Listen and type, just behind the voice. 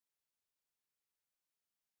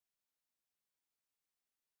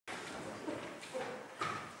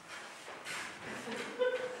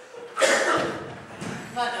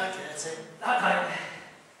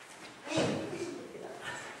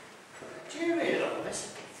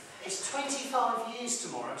25 years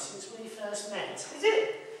tomorrow since we first met. Is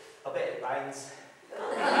it? I bet it rains.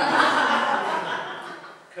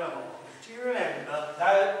 Come on, do you remember?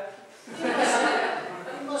 No.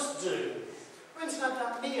 You must do. When's had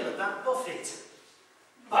that meal at that buffet?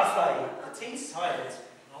 Buffet. The tea's silent.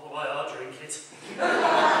 Not the way I drink it.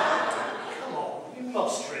 Come on, you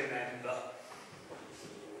must remember.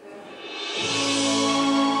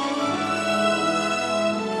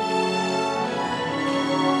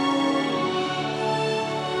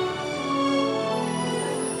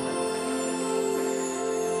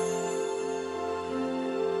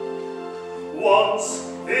 Once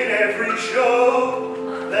in every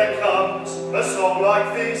show there comes a song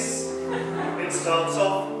like this. It starts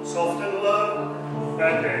off soft and low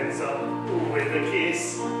and ends up with a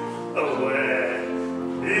kiss. Oh, where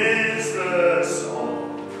is the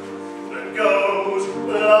song that goes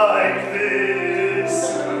like this?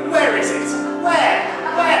 Where is it? Where?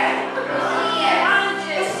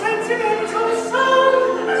 A sentimental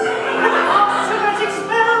song, an automatic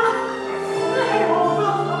spell, a whole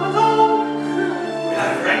of a dog. We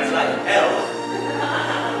have friends like hell.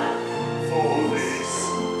 For this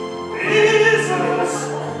is a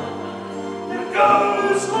song that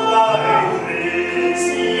goes like this.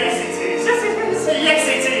 Yes, it is. Yes, it is. Yes,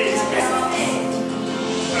 it is. Yes, it is.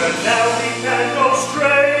 And now we can go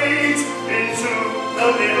straight into the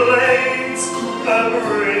middle lanes, a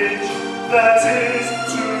bridge that is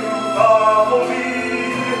too far for me.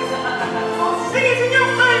 I'll sing it in your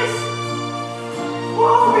face.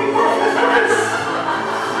 Whoa, we got this.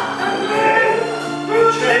 And then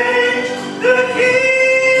we'll change the key.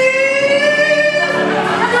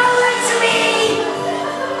 No, it's me!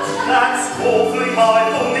 That's awfully high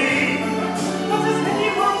for me. But as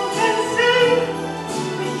anyone can see,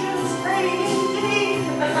 we should stay in D.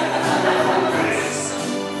 This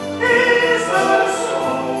is a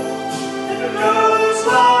song that goes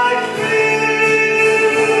like this.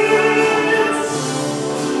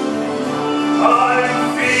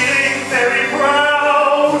 I'm feeling very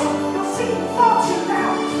proud. You're singing far too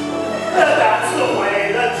loud. That's the way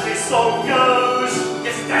that this song goes.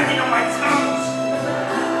 You're standing on my toes.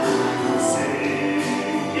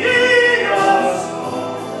 Singing a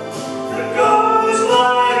song that goes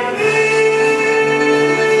like this.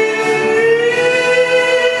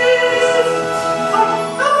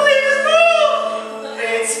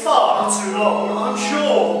 It's far too long, I'm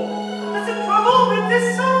sure. There's a trouble with this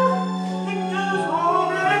song. It goes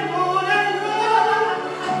on and on and on.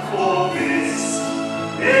 For this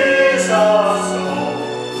is a song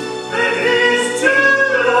that is too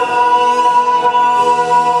long.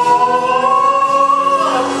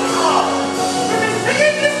 If it's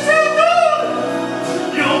singing this too long,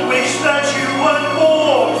 you'll wish that you weren't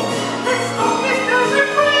born. Let's stop this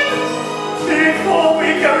refrain before we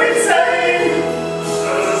go insane.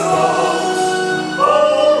 The song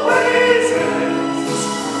always ends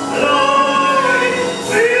like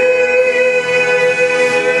this.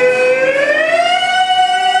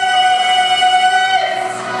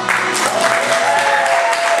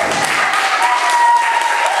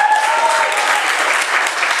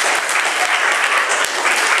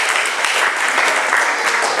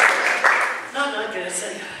 No,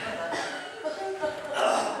 Gertie.